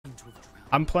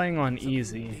I'm playing on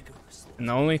easy, and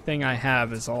the only thing I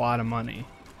have is a lot of money.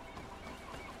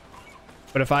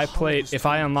 But if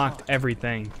I unlocked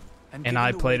everything and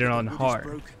I played it on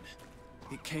hard,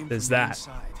 does that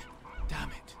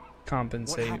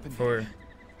compensate for?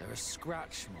 There are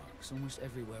scratch marks almost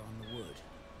everywhere on the wood,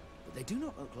 but they do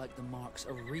not look like the marks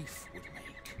a reef would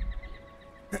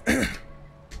make.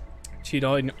 Cheat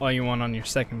all you want on your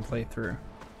second playthrough.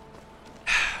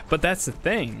 But that's the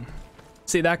thing.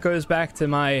 See, that goes back to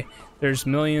my, there's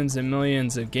millions and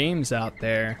millions of games out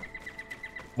there.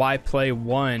 Why play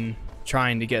one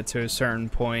trying to get to a certain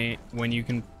point when you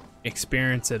can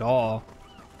experience it all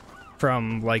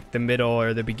from like the middle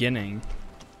or the beginning?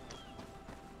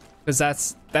 Because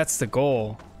that's the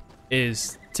goal,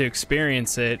 is to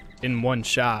experience it in one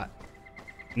shot,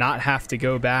 not have to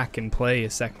go back and play a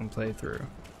second playthrough.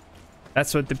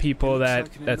 That's what the people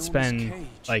that spend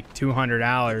like 200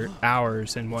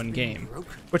 hours in one game,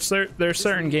 which there's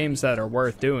certain games that are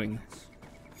worth doing.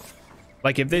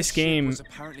 Like if this game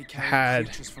had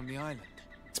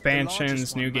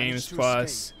expansions, new games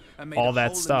plus, all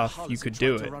that stuff, you could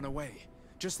do it.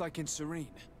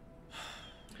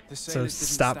 So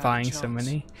stop buying so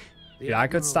many. Dude, I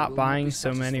could stop buying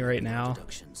so many right now,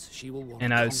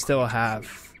 and I would still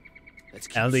have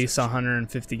at least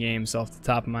 150 games off the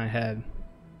top of my head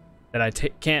that I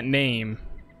can't name,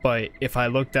 but if I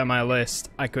looked at my list,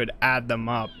 I could add them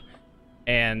up,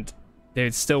 and they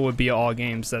still would be all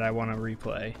games that I want to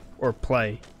replay or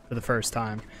play for the first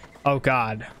time. Oh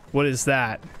god, what is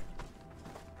that?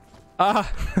 Ah!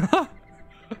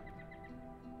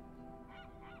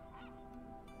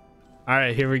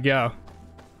 Alright, here we go.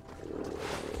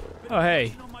 Oh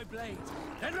hey.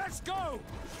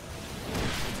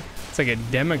 It's like a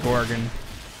demogorgon.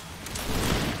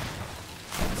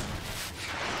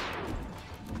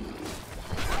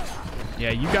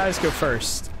 Yeah, you guys go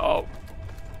first. Oh.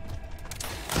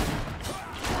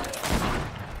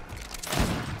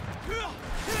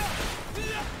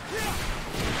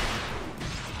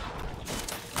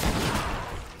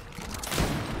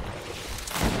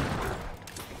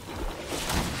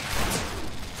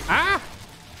 Ah!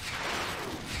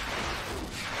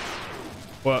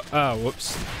 Well, oh,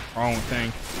 whoops. Wrong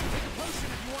thing.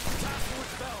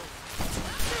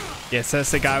 Yes,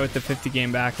 that's the guy with the 50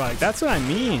 game backlog. That's what I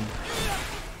mean.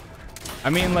 I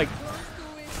mean,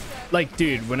 like,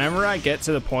 dude, whenever I get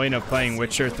to the point of playing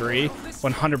Witcher 3,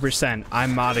 100%,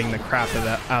 I'm modding the crap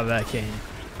out of that game.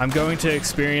 I'm going to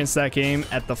experience that game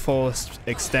at the fullest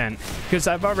extent, because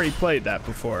I've already played that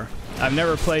before. I've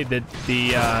never played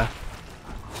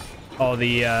all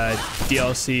the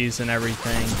DLCs and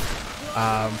everything.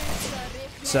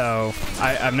 So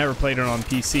I've never played it on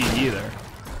PC either.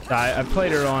 I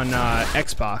played it on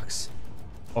Xbox.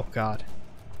 Oh god.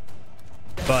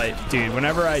 But dude,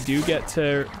 whenever I do get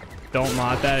to don't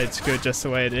mod that, it's good just the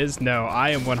way it is. No, I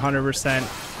am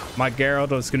 100%. My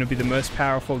Geralt is going to be the most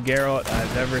powerful Geralt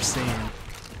I've ever seen.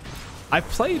 I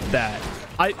played that.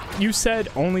 You said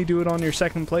only do it on your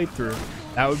second playthrough.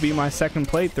 That would be my second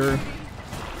playthrough.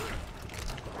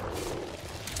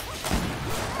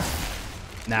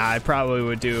 Nah, I probably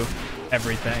would do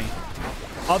everything.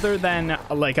 Other than,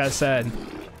 like I said,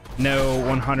 no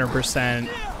 100%,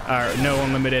 or no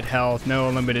unlimited health, no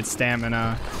unlimited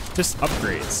stamina, just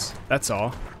upgrades. That's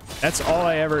all. That's all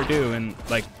I ever do. And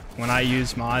like when I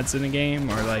use mods in a game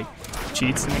or like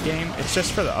cheats in a game, it's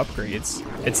just for the upgrades.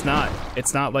 It's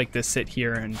not like to sit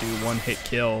here and do one-hit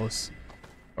kills,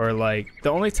 or like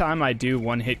the only time I do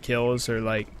one-hit kills or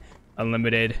like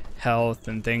unlimited health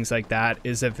and things like that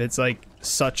is if it's like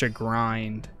such a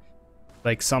grind,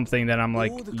 like something that I'm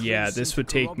like, yeah, this would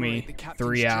take me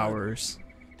 3 hours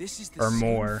or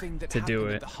more to do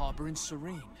it.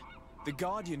 The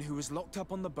guardian who was locked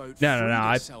up on the boat. No,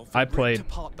 I played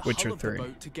Witcher 3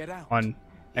 on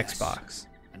Xbox.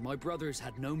 And my brothers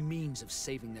had no means of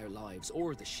saving their lives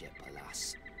or the ship,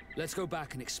 alas. Let's go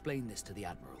back and explain this to the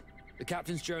Admiral. The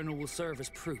captain's journal will serve as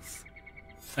proof.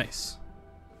 Nice.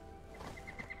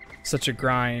 Such a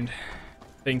grind,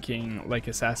 thinking like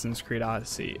Assassin's Creed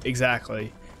Odyssey.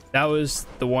 Exactly. That was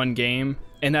the one game,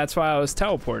 and that's why I was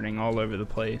teleporting all over the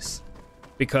place.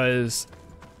 Because,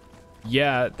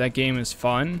 yeah, that game is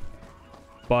fun,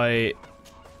 but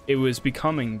it was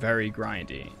becoming very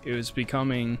grindy. It was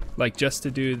becoming like just to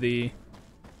do the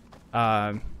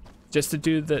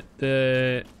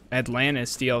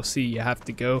Atlantis DLC, you have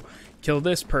to go kill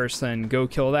this person, go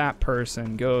kill that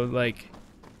person, go like,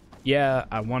 yeah,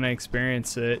 I want to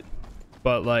experience it,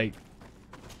 but like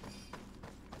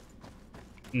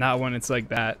not when it's like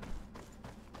that.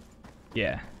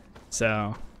 Yeah,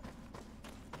 so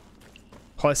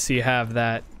plus you have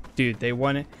that, dude, they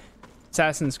want it.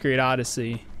 Assassin's Creed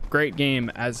Odyssey, great game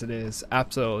as it is,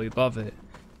 absolutely love it.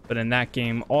 But in that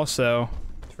game also,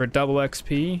 for double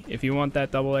XP, if you want that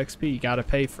double XP, you gotta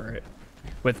pay for it.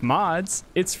 With mods,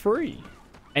 it's free.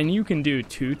 And you can do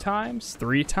 2 times,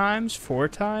 3 times, 4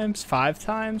 times, 5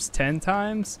 times, 10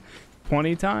 times,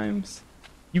 20 times.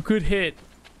 You could hit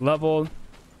level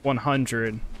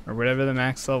 100 or whatever the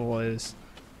max level is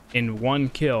in 1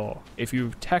 kill if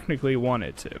you technically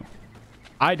wanted to.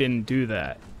 I didn't do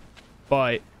that,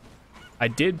 but I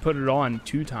did put it on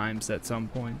 2 times at some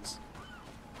points.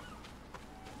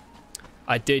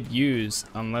 I did use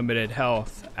unlimited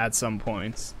health at some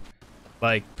points,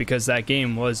 like, because that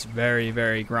game was very,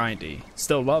 very grindy.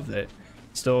 Still loved it,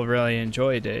 still really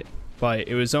enjoyed it, but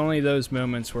it was only those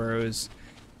moments where it was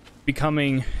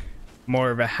becoming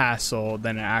more of a hassle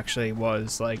than it actually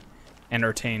was like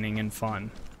entertaining and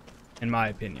fun, in my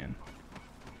opinion.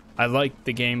 I like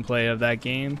the gameplay of that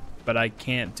game, but I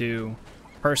can't do,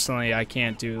 personally, I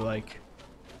can't do like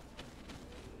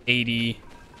 80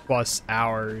 plus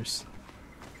hours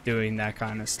doing that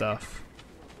kind of stuff.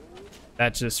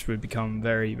 That just would become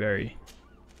very, very,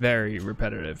 very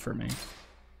repetitive for me.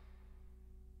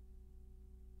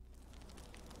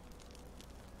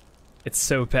 It's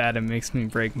so bad it makes me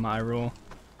break my rule.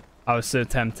 I was so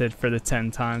tempted for the 10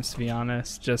 times, to be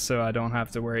honest, just so I don't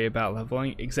have to worry about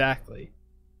leveling. Exactly.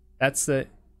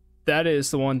 That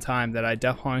is the one time that I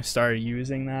definitely started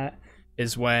using that,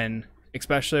 is when,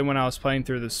 especially when I was playing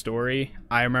through the story.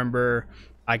 I remember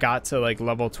I got to like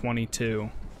level 22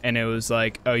 and it was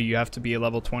like, oh, you have to be a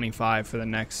level 25 for the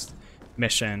next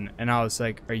mission, and I was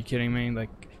like, are you kidding me? Like,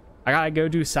 I gotta go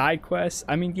do side quests.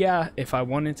 I mean, yeah, if I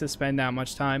wanted to spend that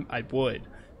much time, I would,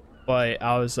 but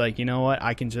I was like, you know what,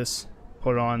 I can just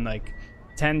put on like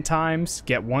 10 times,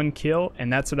 get 1 kill,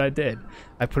 and that's what I did.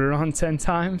 I put it on 10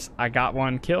 times, I got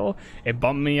 1 kill, it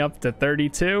bumped me up to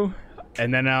 32,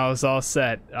 and then I was all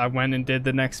set. I went and did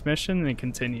the next mission and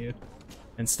continued,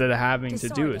 instead of having to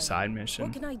do a side mission.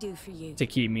 What can I do for you? To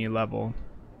keep me level.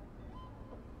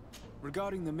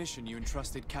 Regarding the mission you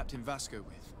entrusted Captain Vasco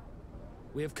with,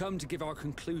 We have come to give our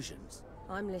conclusions.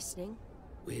 I'm listening.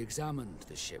 We examined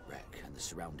the shipwreck and the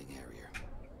surrounding area.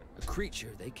 A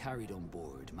creature they carried on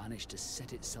board managed to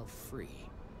set itself free.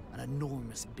 An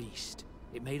enormous beast.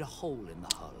 It made a hole in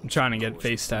the hull. I'm trying to get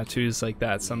face tattoos like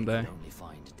that someday. We could only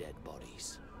find dead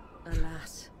bodies.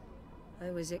 Alas,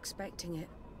 I was expecting it.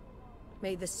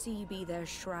 May the sea be their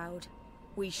shroud.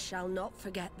 We shall not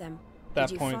forget them. That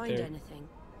Did you point find there. anything?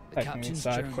 The Technically captain's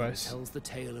side journal quest. tells the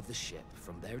tale of the ship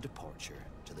from their departure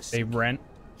to the They sinking. rent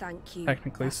Thank you.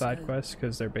 technically Vasco. side quests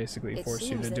because they're basically It force you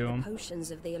seems to that do the them.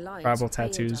 potions of the Alliance Tribal failed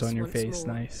tattoos us on your once face,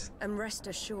 more. nice. And rest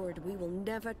assured, we will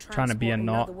never Trying to be a transport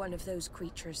knot. another one of those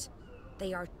creatures.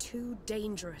 They are too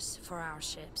dangerous for our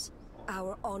ships.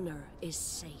 Our honor is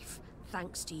safe,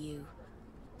 thanks to you.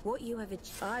 What you have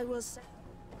achieved, I will say.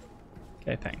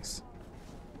 Okay, thanks.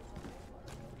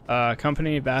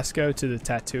 Accompany Vasco to the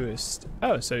tattooist.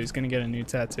 Oh, so he's gonna get a new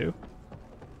tattoo.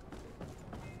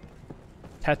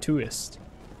 Tattooist.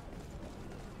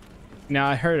 Now,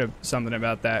 I heard of something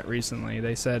about that recently.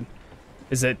 They said,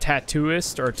 is it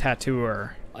tattooist or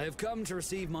tattooer? I have come to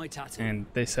receive my tattoo. And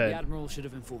they The said Admiral should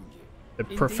have informed you. the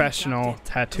Indeed, professional Captain.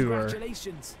 tattooer.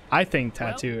 Congratulations. I think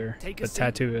Well, tattooer, take a but seat.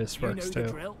 tattooist You works know the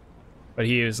too. drill. But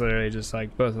he was literally just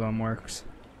like, both of them works.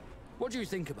 What do you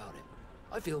think about it?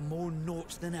 I feel more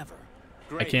Norse than ever.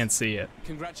 great. I can't see it.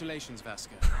 Congratulations,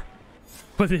 Vasco.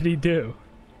 What did he do?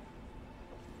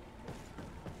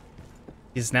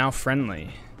 He's now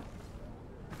friendly.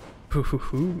 Hoo hoo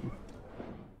hoo.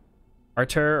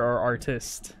 Arter or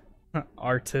artist?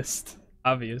 Artist,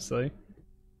 obviously.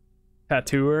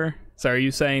 Tattooer. So are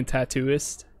you saying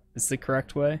tattooist is the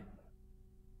correct way?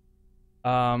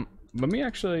 Let me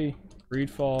actually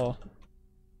Greedfall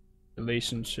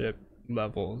relationship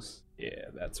levels. Yeah,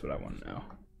 that's what I want to know.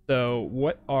 So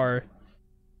what are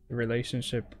the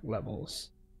relationship levels?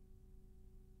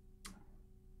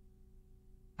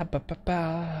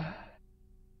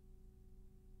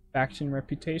 Faction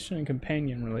reputation and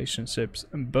companion relationships.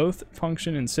 Both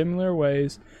function in similar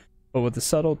ways, but with the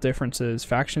subtle differences.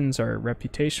 Factions are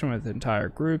reputation with entire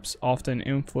groups, often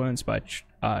influenced by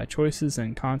choices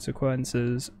and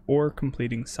consequences or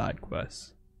completing side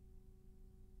quests.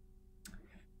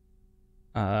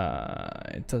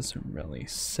 It doesn't really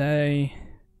say.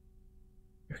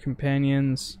 Your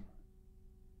companions.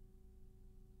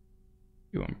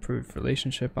 You improve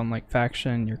relationship. Unlike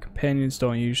faction, your companions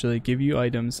don't usually give you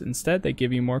items. Instead, they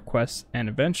give you more quests and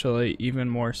eventually even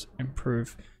more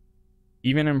improved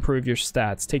even improve your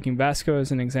stats. Taking Vasco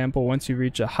as an example, once you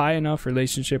reach a high enough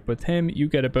relationship with him, you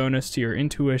get a bonus to your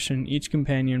intuition. Each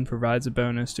companion provides a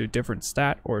bonus to a different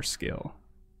stat or skill.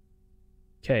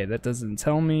 Okay, that doesn't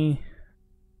tell me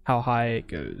how high it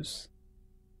goes.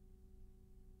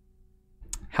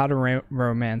 How to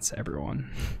romance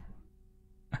everyone.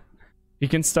 You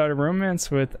can start a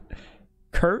romance with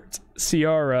Kurt,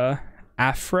 Ciara,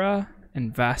 Afra,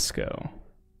 and Vasco.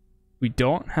 We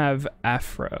don't have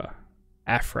Afra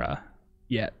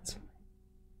yet.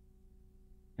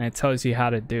 And it tells you how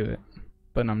to do it,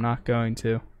 but I'm not going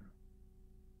to.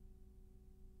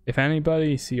 If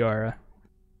anybody, Ciara.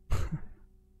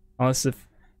 Unless if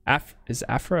is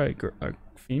Afra a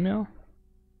female?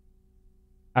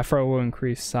 Afra will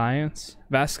increase science.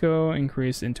 Vasco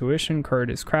increase intuition. Kurt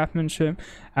is craftsmanship.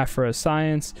 Afra is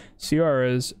science.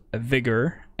 Ciara is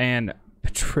vigor. And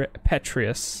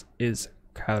Petrius is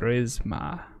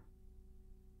charisma.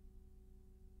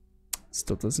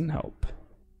 Still doesn't help.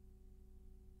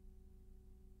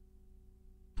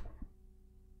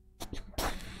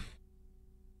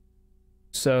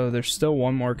 So there's still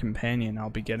one more companion I'll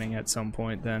be getting at some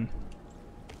point then.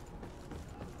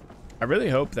 I really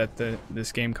hope that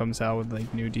this game comes out with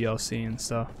like new DLC and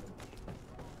stuff.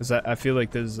 Because I feel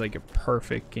like this is like a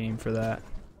perfect game for that.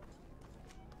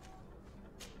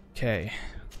 Okay.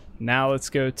 Now let's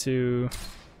go to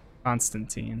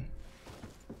Constantine.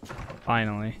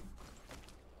 Finally.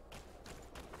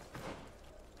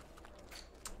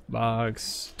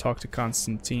 Logs. Talk to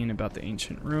Constantine about the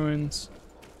ancient ruins.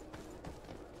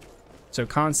 So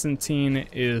Constantine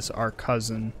is our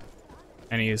cousin.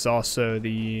 And he is also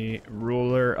the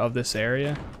ruler of this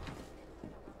area.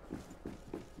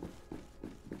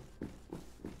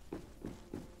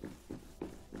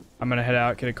 I'm gonna head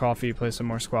out, get a coffee, play some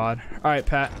more squad. Alright,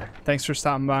 Pat. Thanks for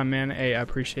stopping by, man. Hey, I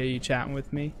appreciate you chatting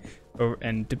with me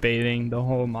and debating the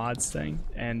whole mods thing.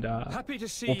 And Happy to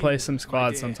see we'll play you, some my squad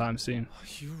dear. sometime soon.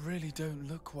 You really don't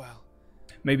look well.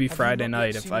 Maybe Have you Friday not night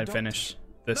yet if seen a I doctor? finish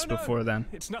this No, before then.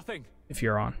 It's nothing. If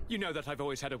you're on. You know that I've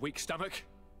always had a weak stomach.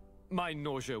 My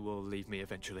nausea will leave me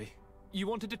eventually. You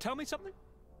wanted to tell me something?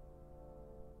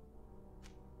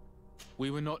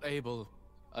 We were not able,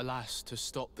 alas, to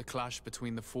stop the clash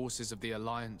between the forces of the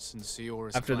Alliance and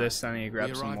Ciora's After clan. this, I need to grab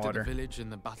we some arrived water. at the village and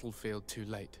the battlefield too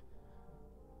late.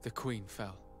 The Queen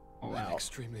fell. Oh, I'm wow.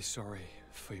 extremely sorry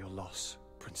for your loss,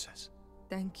 Princess.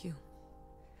 Thank you.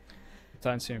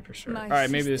 Time soon for sure. My Alright,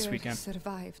 maybe this sister weekend.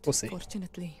 survived, We'll see.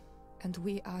 fortunately, and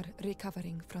we are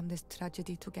recovering from this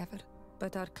tragedy together.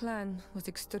 But our clan was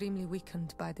extremely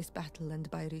weakened by this battle and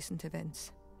by recent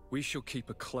events. We shall keep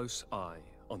a close eye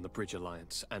on the Bridge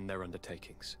Alliance and their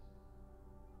undertakings.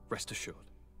 Rest assured.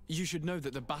 You should know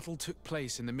that the battle took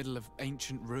place in the middle of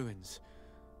ancient ruins.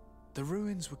 The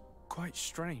ruins were quite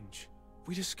strange.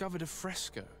 We discovered a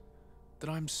fresco that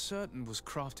I'm certain was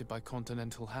crafted by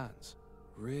continental hands.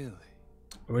 Really?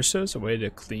 I wish there was a way to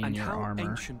clean And your how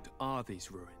armor. ancient are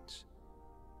these ruins?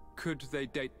 Could they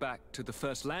date back to the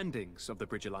first landings of the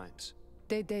Bridge Alliance?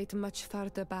 They date much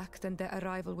farther back than their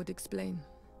arrival would explain.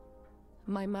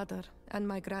 My mother and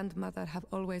my grandmother have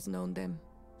always known them.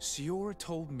 Ciora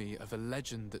told me of a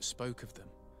legend that spoke of them,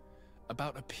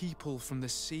 about a people from the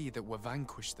sea that were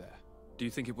vanquished there. Do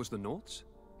you think it was the Nords?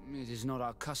 It is not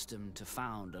our custom to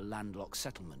found a landlocked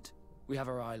settlement. We have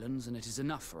our islands, and it is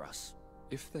enough for us.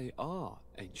 If they are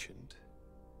ancient,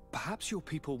 perhaps your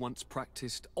people once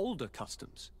practiced older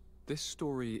customs. This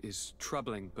story is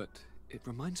troubling, but it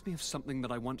reminds me of something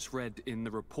that I once read in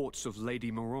the reports of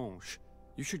Lady Morange.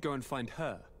 You should go and find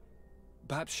her.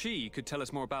 Perhaps she could tell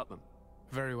us more about them.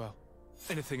 Very well.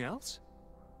 Anything else?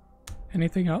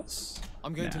 Anything else?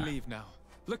 I'm going to Nah. leave now.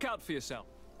 Look out for yourself.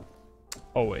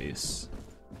 Always.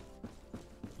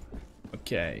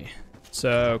 Okay.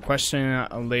 So, question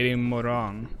Lady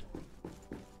Morang.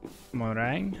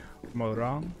 Morang?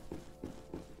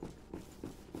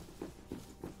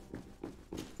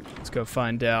 Let's go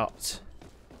find out.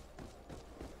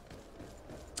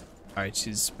 Alright,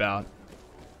 she's about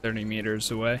 30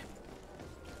 meters away.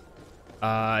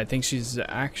 I think she's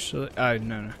actually... Oh,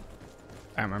 no.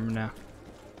 I remember now.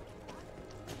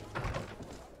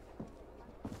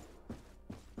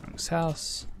 Wrong's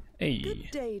house. Hey.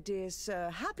 Good day, dear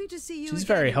sir. Happy to see you She's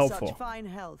again very in helpful. such fine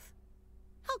health.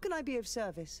 How can I be of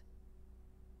service?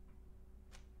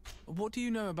 What do you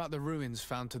know about the ruins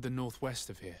found to the northwest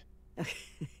of here?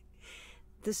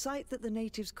 The site that the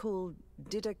natives call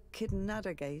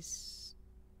Didakidnadagase.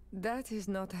 That is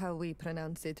not how we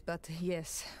pronounce it, but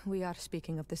yes, we are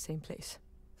speaking of the same place.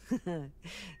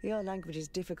 Your language is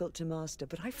difficult to master,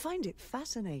 but I find it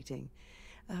fascinating.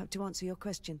 To answer your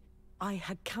question, I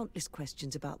had countless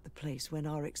questions about the place when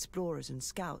our explorers and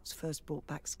scouts first brought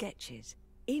back sketches.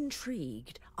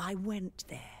 Intrigued, I went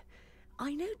there.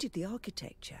 I noted the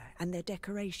architecture and their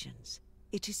decorations.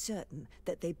 It is certain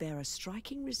that they bear a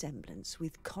striking resemblance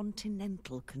with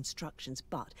continental constructions,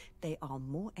 but they are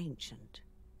more ancient.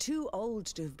 Too old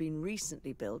to have been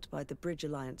recently built by the Bridge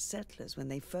Alliance settlers when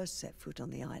they first set foot on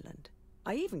the island.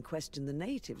 I even questioned the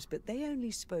natives, but they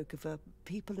only spoke of a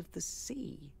people of the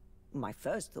sea. My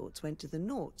first thoughts went to the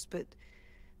Nauts, but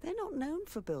they're not known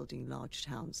for building large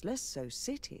towns, less so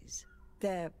cities.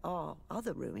 There are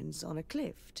other ruins on a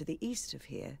cliff to the east of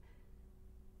here.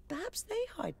 Perhaps they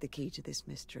hide the key to this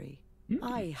mystery.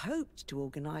 I hoped to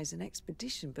organize an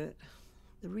expedition, but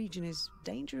the region is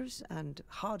dangerous and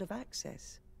hard of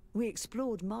access. We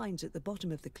explored mines at the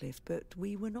bottom of the cliff, but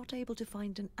we were not able to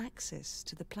find an access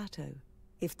to the plateau.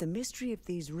 If the mystery of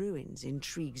these ruins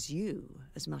intrigues you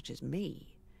as much as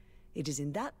me, it is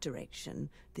in that direction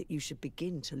that you should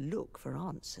begin to look for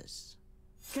answers.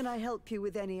 Can I help you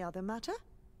with any other matter?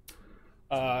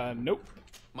 Nope.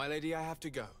 My lady, I have to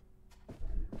go.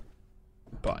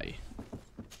 Bye.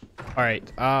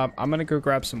 Alright, I'm gonna go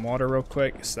grab some water real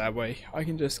quick, so that way I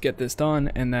can just get this done,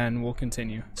 and then we'll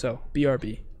continue. So,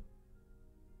 BRB.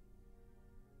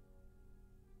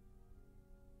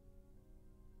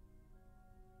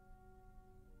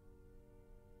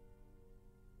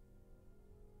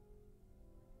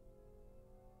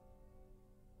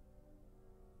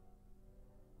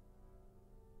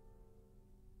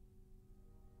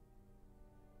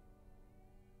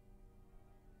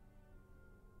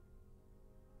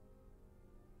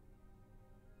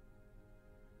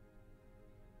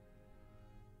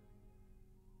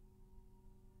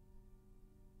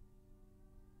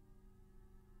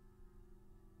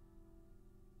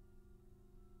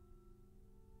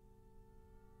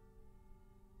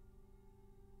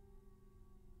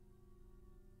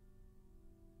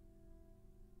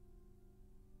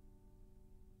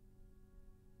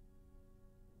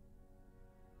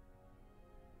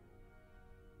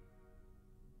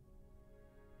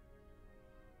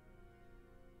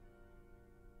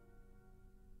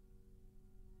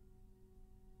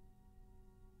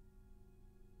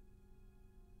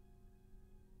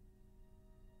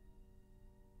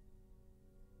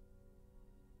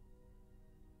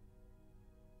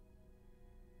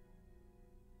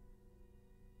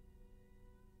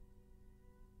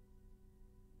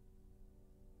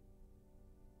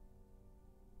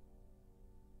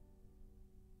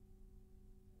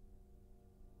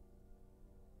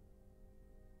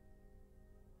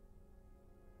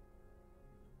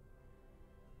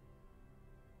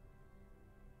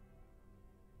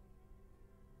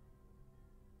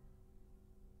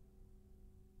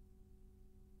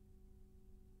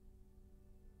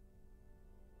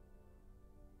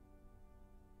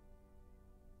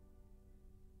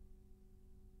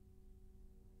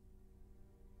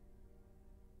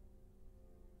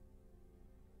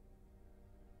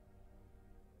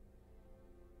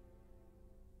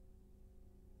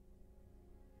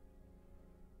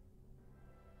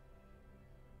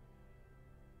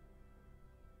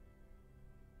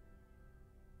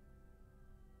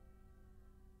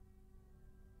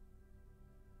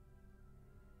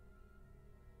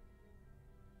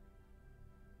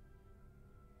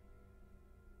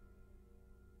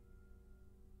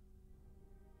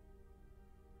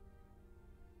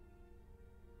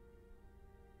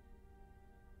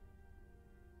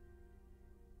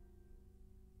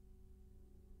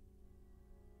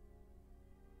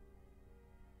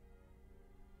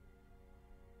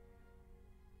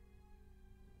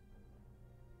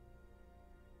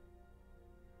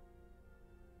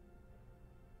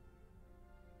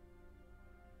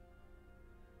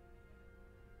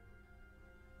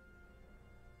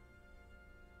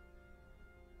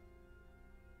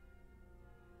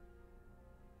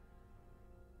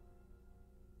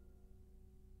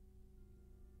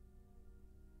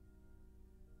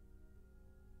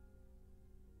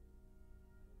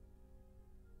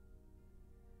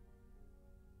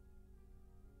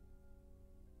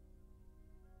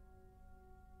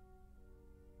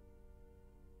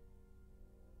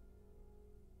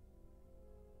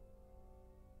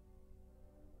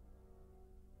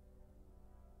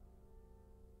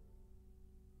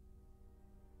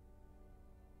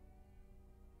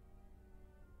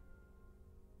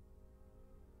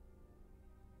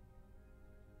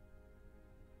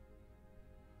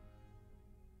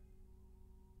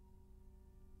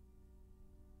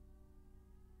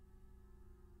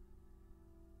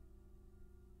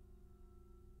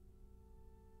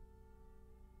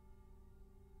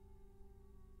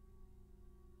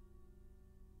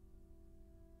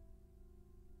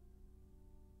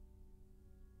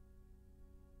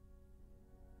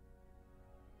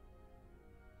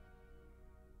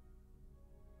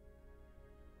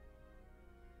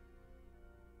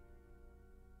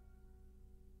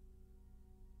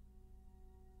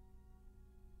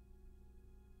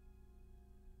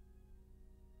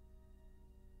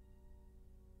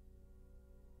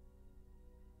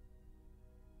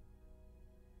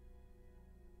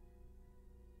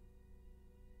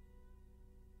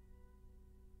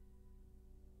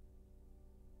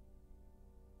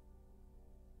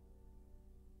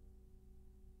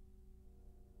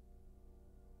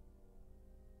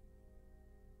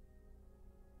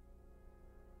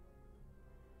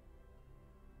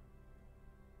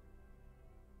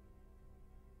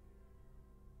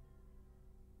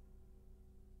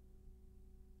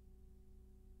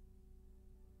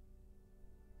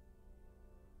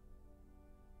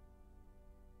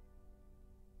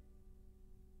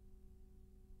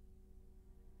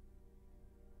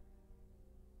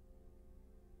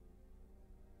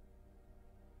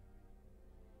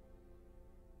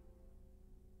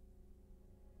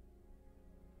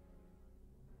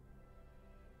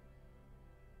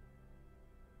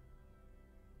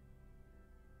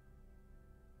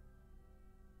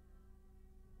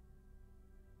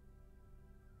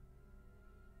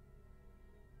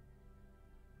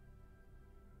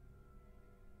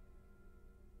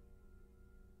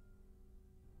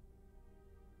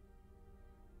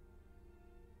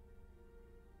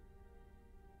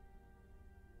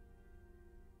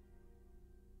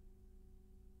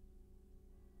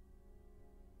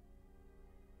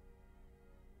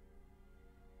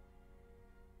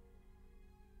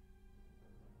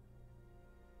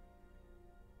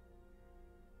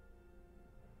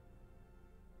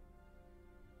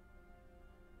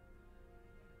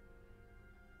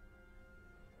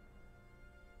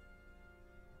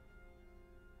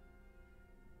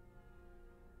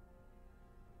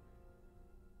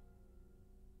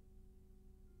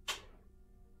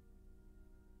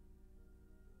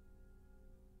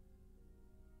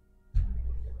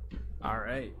 All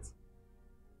right.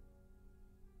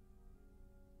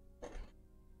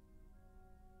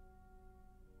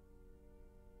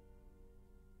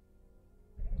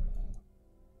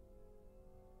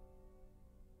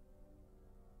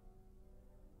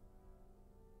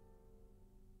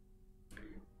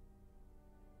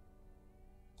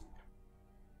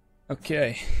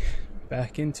 Okay,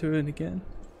 back into it again.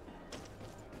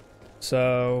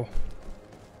 So,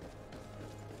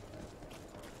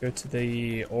 go to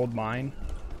the old mine.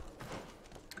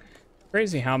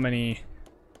 Crazy how many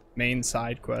main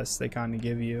side quests they kind of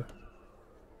give you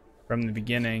from the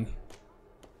beginning.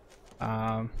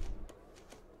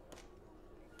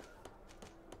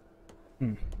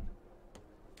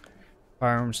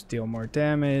 Firearms deal more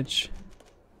damage.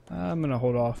 I'm gonna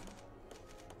hold off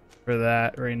for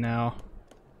that right now.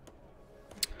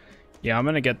 Yeah, I'm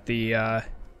gonna get the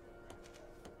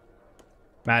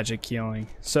magic healing.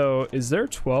 So is there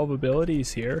 12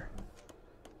 abilities here?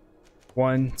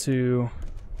 1, 2.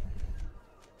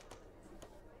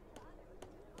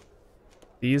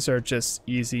 These are just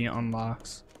easy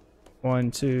unlocks.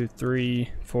 1, 2, 3,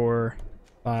 4,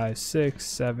 5, 6,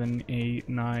 7, 8,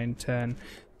 9, 10,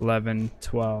 11,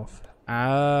 12.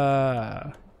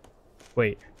 Ah,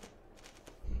 wait.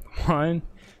 1,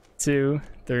 2,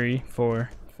 3, 4,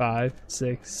 5,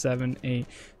 6, 7, 8,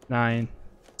 9,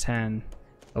 10,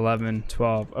 11,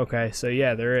 12. Okay, so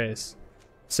yeah, there is.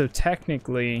 So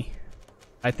technically,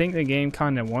 I think the game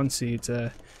kind of wants you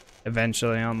to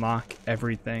eventually unlock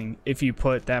everything if you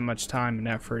put that much time and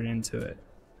effort into it.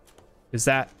 Because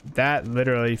that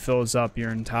literally fills up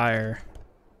your entire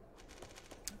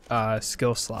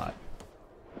skill slot.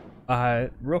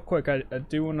 Real quick, I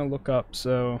do want to look up,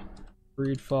 so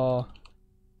Greedfall,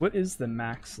 what is the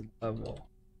max level?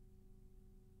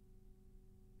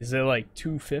 Is it like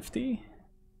 250?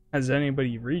 Has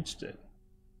anybody reached it?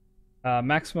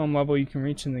 Maximum level you can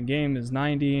reach in the game is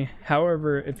 90.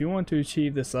 However, if you want to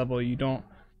achieve this level, you don't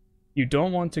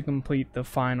want to complete the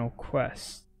final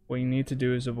quest. What you need to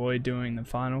do is avoid doing the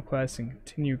final quest and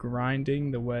continue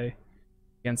grinding the way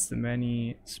against the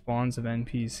many spawns of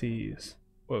NPCs.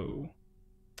 Whoa.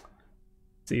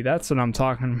 See, that's what I'm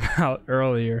talking about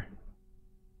earlier.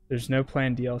 There's no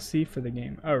planned DLC for the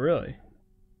game. Oh, really?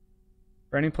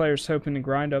 For any players hoping to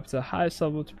grind up to the highest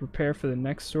level to prepare for the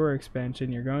next story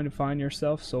expansion, you're going to find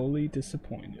yourself sorely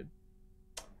disappointed.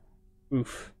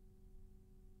 Oof.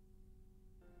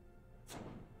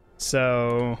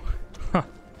 So,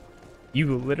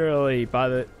 you literally, by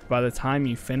the time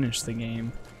you finish the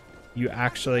game, you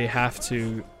actually have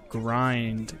to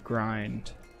grind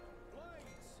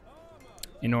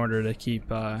in order to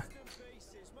keep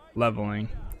leveling.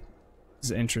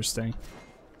 This is interesting.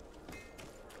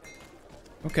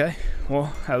 Okay,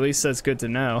 well, at least that's good to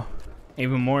know.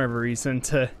 Even more of a reason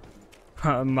to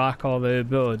unlock all the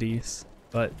abilities.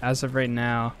 But as of right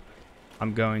now,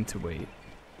 I'm going to wait.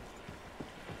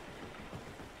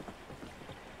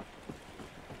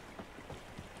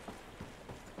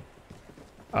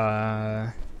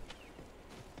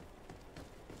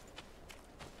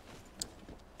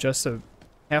 Just a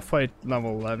halfway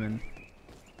level 11.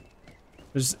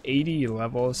 There's 80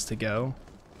 levels to go.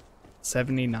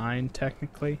 79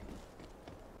 technically.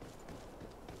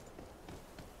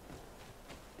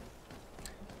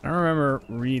 I don't remember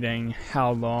reading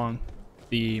how long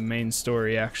the main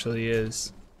story actually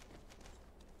is.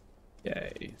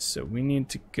 Okay, so we need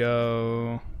to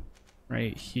go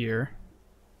right here.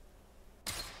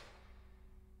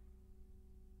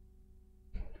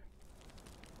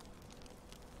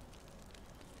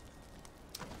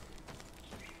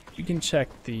 You can check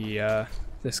the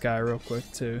this guy real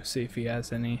quick to see if he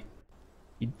has any.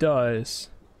 He does.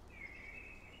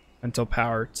 Mental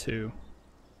power 2.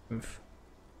 Oof.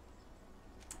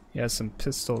 He has some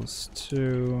pistols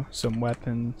too, some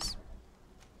weapons.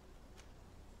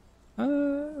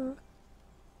 Could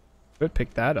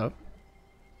pick that up.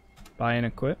 Buy and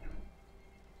equip.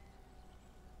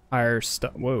 Higher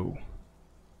stuff. Whoa.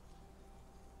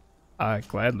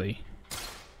 Gladly.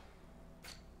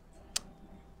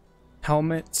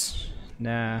 Helmet.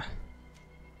 Nah.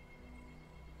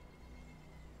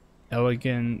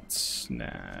 Elegant. Nah.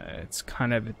 It's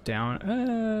kind of a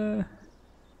down.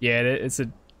 Yeah, it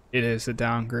is a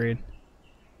downgrade.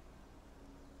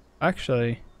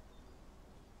 Actually,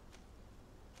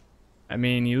 I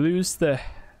mean, you lose the.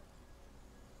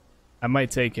 I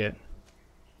might take it,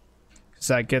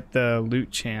 cause I get the loot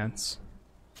chance.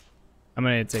 I'm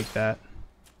gonna take that.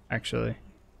 Actually.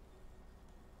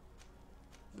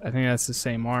 I think that's the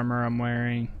same armor I'm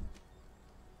wearing.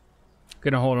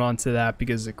 Gonna hold on to that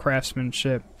because of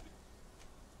craftsmanship.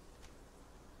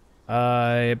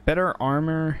 Better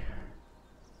armor.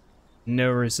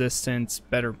 No resistance,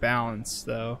 better balance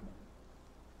though.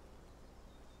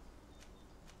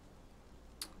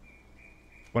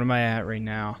 What am I at right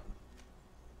now?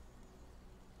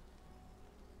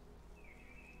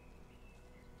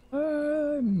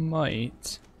 I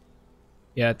might.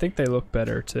 Yeah, I think they look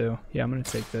better too. Yeah, I'm gonna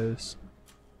take those.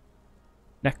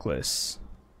 Necklace.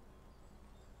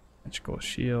 Magical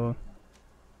shield.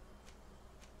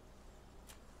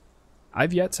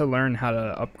 I've yet to learn how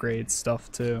to upgrade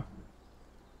stuff too.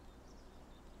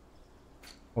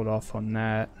 Hold off on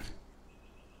that.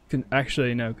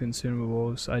 Actually, no,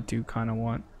 consumables. I do kind of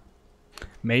want.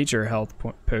 Major health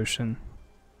potion.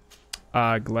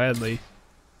 Gladly.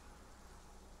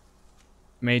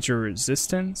 Major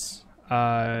resistance.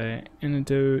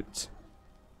 Antidote.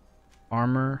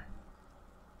 Armor.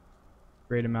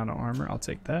 Great amount of armor. I'll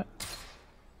take that.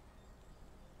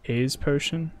 Haze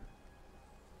potion.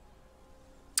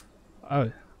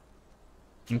 Oh.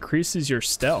 Increases your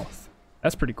stealth.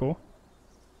 That's pretty cool.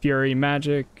 Fury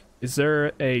magic. Is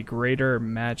there a greater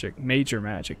magic? Major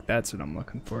magic. That's what I'm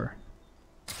looking for.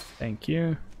 Thank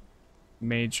you.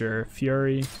 Major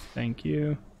fury. Thank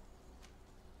you.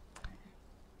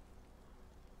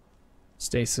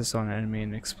 Stasis on enemy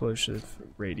and explosive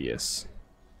radius.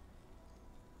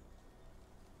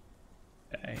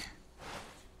 Okay.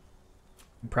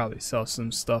 Can probably sell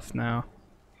some stuff now.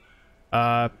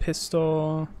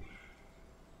 Pistol.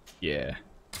 Yeah.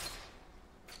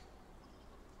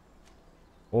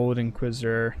 Old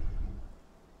Inquisitor.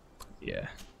 Yeah.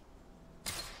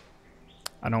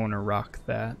 I don't want to rock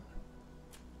that.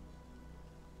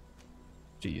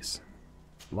 Jeez.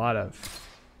 A lot of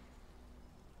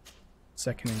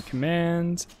second in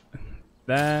command.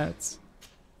 That.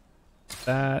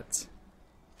 That.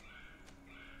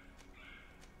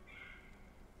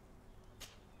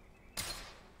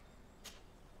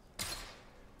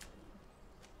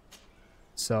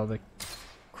 Sell the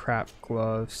crap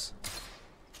gloves.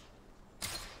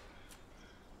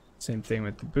 Same thing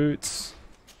with the boots.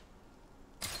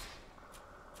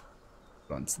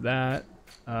 Once that.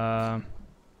 There's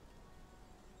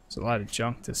a lot of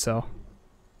junk to sell.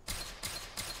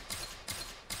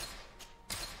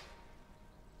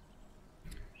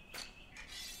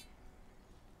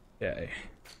 Okay.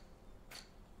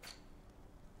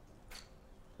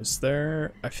 Is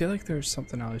there... I feel like there's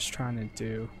something I was trying to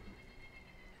do.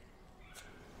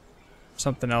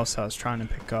 Something else I was trying to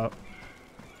pick up.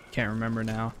 Can't remember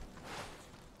now.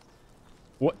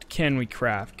 What can we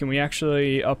craft? Can we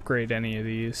actually upgrade any of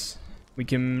these? We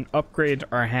can upgrade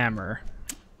our hammer.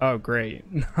 Oh, great.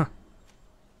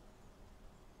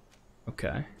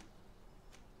 Okay.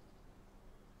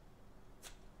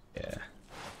 Yeah.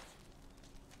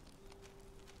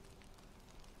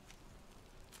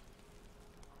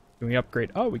 Can we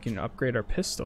upgrade? Oh, we can upgrade our pistol.